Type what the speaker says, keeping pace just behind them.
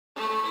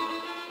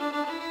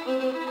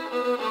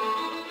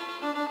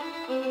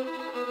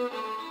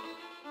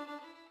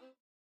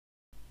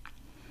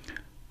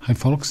Hi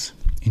folks,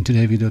 in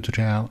today's video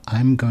tutorial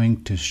I'm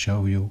going to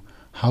show you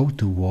how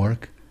to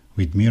work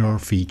with mirror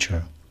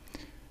feature.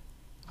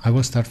 I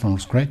will start from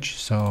scratch,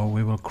 so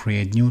we will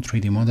create new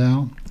 3D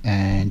model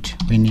and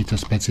we need to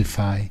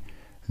specify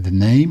the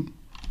name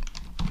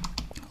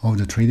of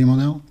the 3D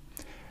model.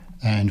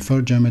 And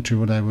for geometry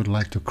what I would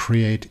like to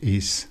create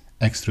is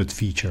extrude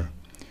feature.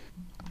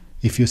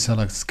 If you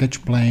select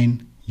sketch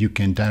plane, you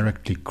can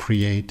directly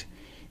create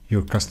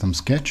your custom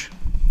sketch,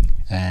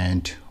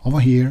 and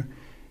over here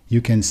you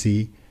can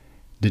see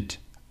that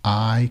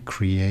I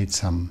create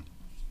some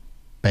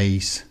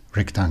base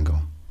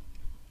rectangle.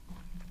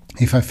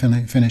 If I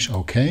finish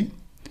OK,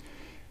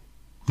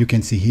 you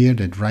can see here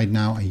that right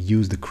now I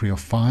use the Creo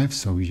 5,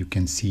 so you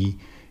can see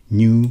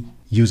new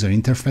user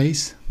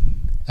interface,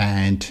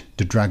 and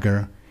the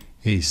dragger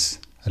is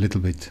a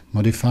little bit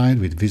modified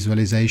with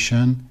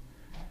visualization,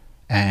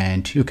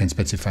 and you can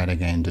specify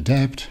again the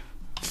depth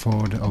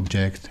for the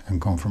object and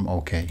confirm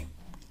OK.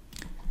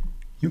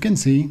 You can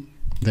see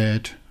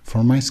that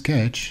for my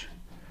sketch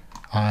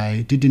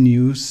I didn't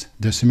use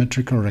the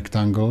symmetrical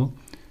rectangle,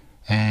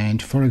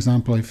 and for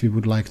example if you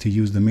would like to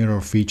use the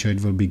mirror feature,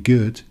 it will be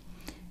good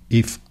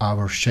if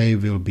our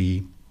shape will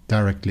be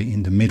directly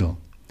in the middle.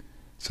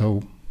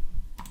 So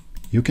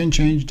you can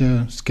change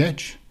the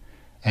sketch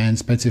and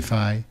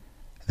specify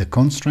the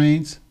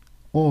constraints,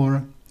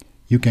 or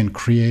you can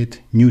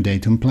create new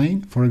datum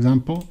plane, for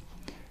example,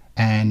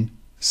 and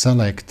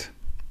select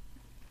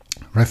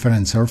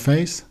reference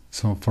surface.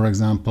 So for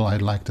example,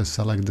 I'd like to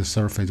select the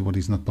surface what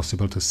is not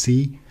possible to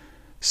see,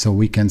 so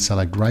we can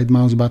select right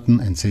mouse button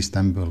and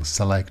system will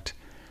select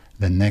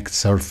the next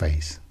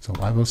surface. So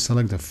I will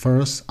select the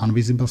first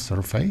invisible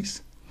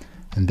surface,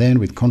 and then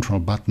with control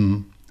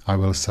button I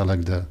will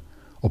select the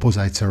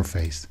opposite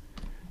surface.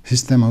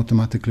 System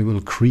automatically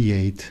will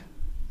create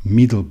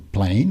middle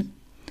plane,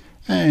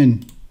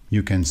 and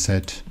you can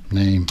set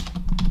name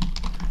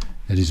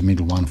that is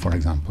middle one, for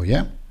example.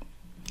 Yeah,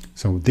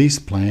 so this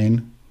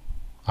plane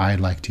I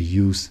like to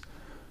use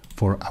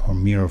for our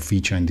mirror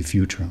feature in the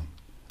future.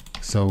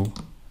 So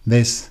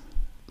this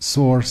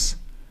source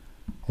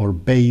or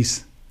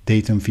base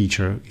datum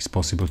feature is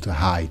possible to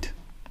hide.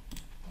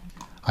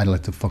 I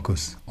like to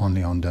focus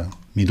only on the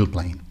middle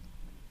plane.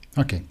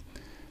 Okay,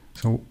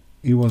 so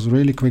it was a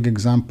really quick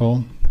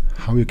example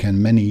how you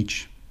can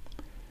manage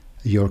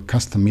your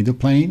custom middle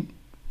plane,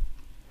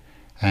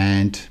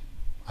 and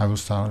I will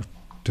start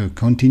to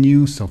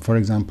continue. So for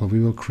example, we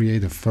will create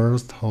the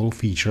first whole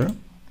feature,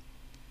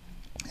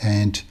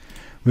 and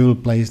we will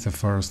place the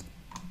first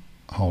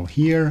hole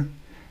here,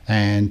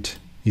 and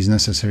is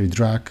necessary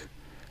drag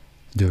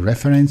the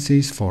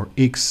references for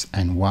X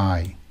and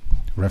Y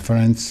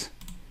reference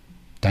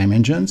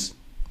dimensions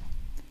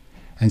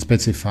and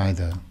specify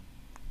the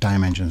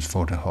dimensions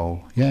for the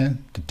hole, yeah,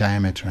 the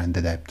diameter and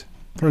the depth.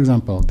 For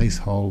example, this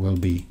hole will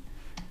be,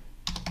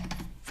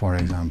 for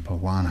example,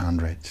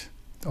 100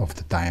 of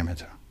the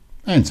diameter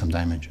and some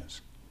dimensions.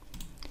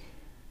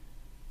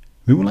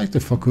 We would like to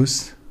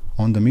focus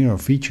on the mirror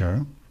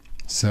feature,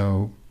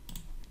 so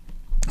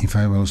if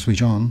I will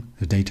switch on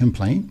the datum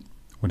plane,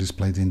 what is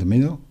placed in the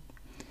middle,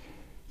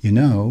 you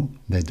know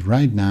that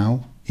right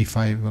now if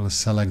I will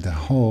select the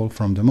hole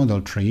from the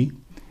model tree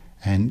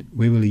and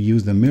we will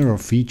use the mirror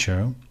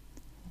feature,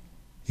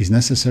 is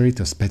necessary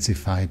to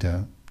specify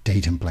the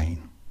datum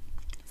plane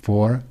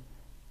for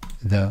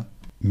the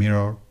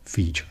mirror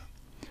feature.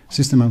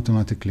 System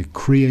automatically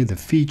create the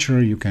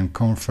feature. You can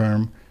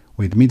confirm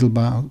with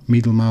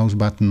middle mouse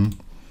button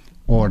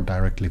or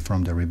directly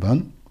from the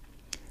ribbon.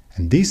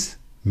 And this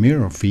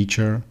mirror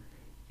feature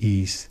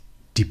is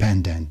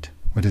dependent.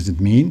 What does it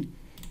mean?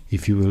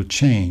 If you will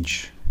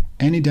change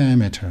any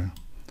diameter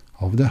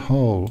of the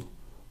hole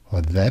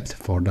or depth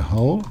for the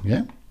hole,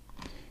 yeah,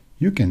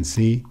 you can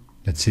see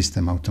that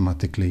system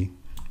automatically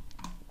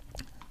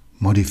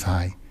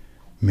modify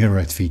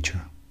mirrored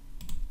feature.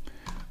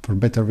 For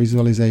better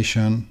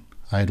visualization,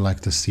 I'd like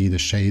to see the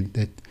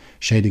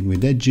shading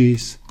with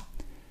edges,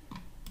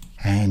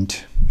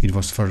 and it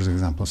was first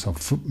example. So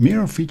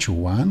mirror feature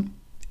 1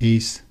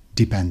 is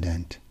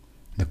dependent.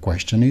 The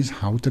question is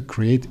how to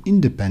create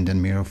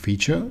independent mirror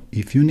feature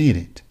if you need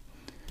it.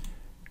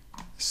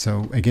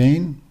 So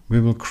again, we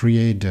will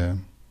create a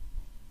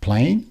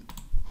plane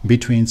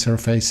between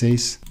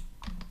surfaces,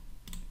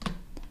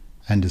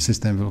 and the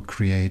system will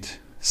create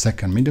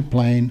second middle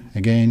plane.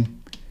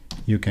 Again,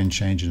 you can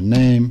change the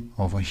name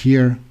over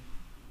here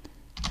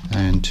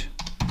and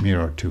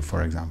mirror 2,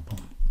 for example.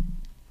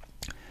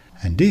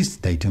 And this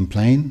datum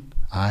plane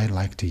I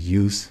like to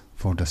use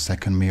for the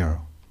second mirror.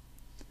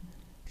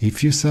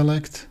 If you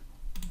select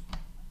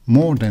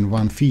more than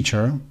one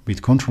feature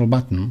with control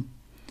button,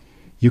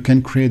 you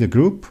can create a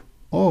group,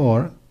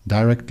 or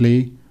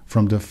directly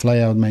from the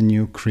flyout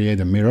menu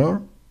create a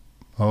mirror,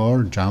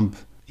 or jump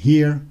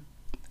here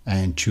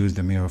and choose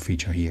the mirror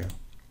feature here.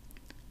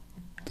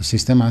 The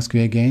system asks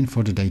you again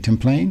for the datum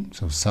plane,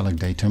 so select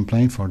datum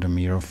plane for the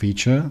mirror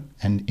feature,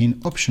 and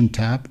in option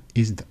tab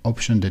is the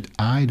option that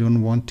I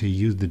don't want to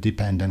use the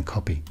dependent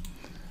copy.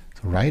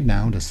 So right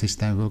now the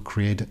system will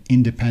create an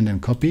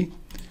independent copy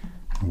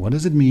What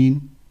does it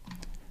mean?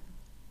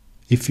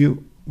 If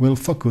you will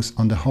focus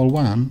on the whole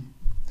one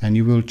and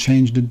you will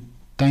change the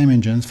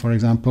dimensions, for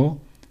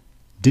example,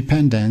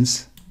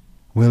 dependence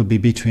will be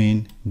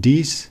between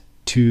these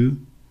two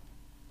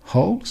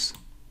holes,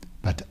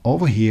 but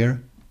over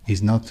here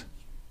is not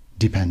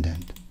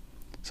dependent.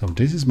 So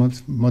this is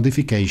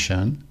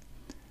modification.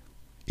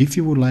 If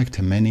you would like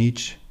to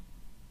manage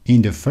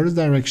in the first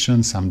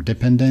direction some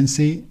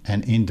dependency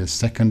and in the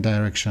second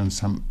direction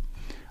some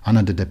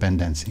another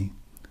dependency.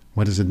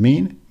 What does it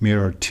mean?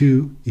 Mirror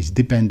 2 is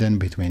dependent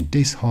between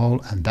this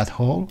hole and that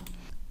hole.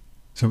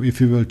 So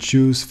if you will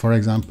choose, for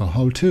example,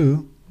 hole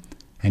 2,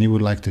 and you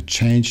would like to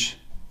change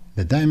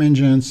the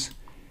dimensions,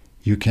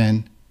 you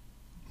can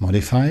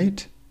modify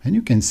it, and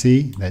you can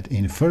see that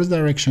in first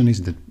direction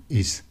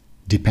is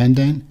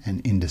dependent,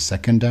 and in the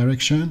second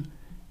direction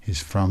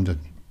is from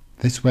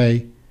this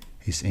way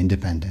is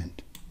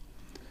independent.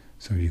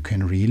 So you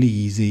can really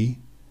easy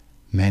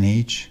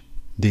manage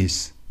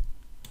this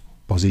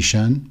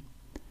position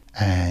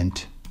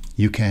and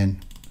you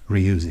can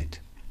reuse it.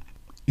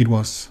 It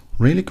was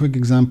really quick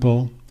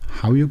example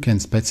how you can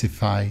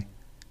specify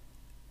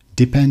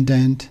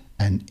dependent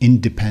and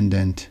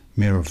independent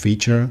mirror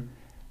feature,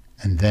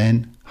 and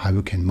then how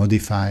you can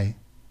modify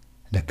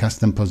the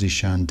custom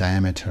position,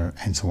 diameter,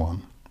 and so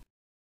on.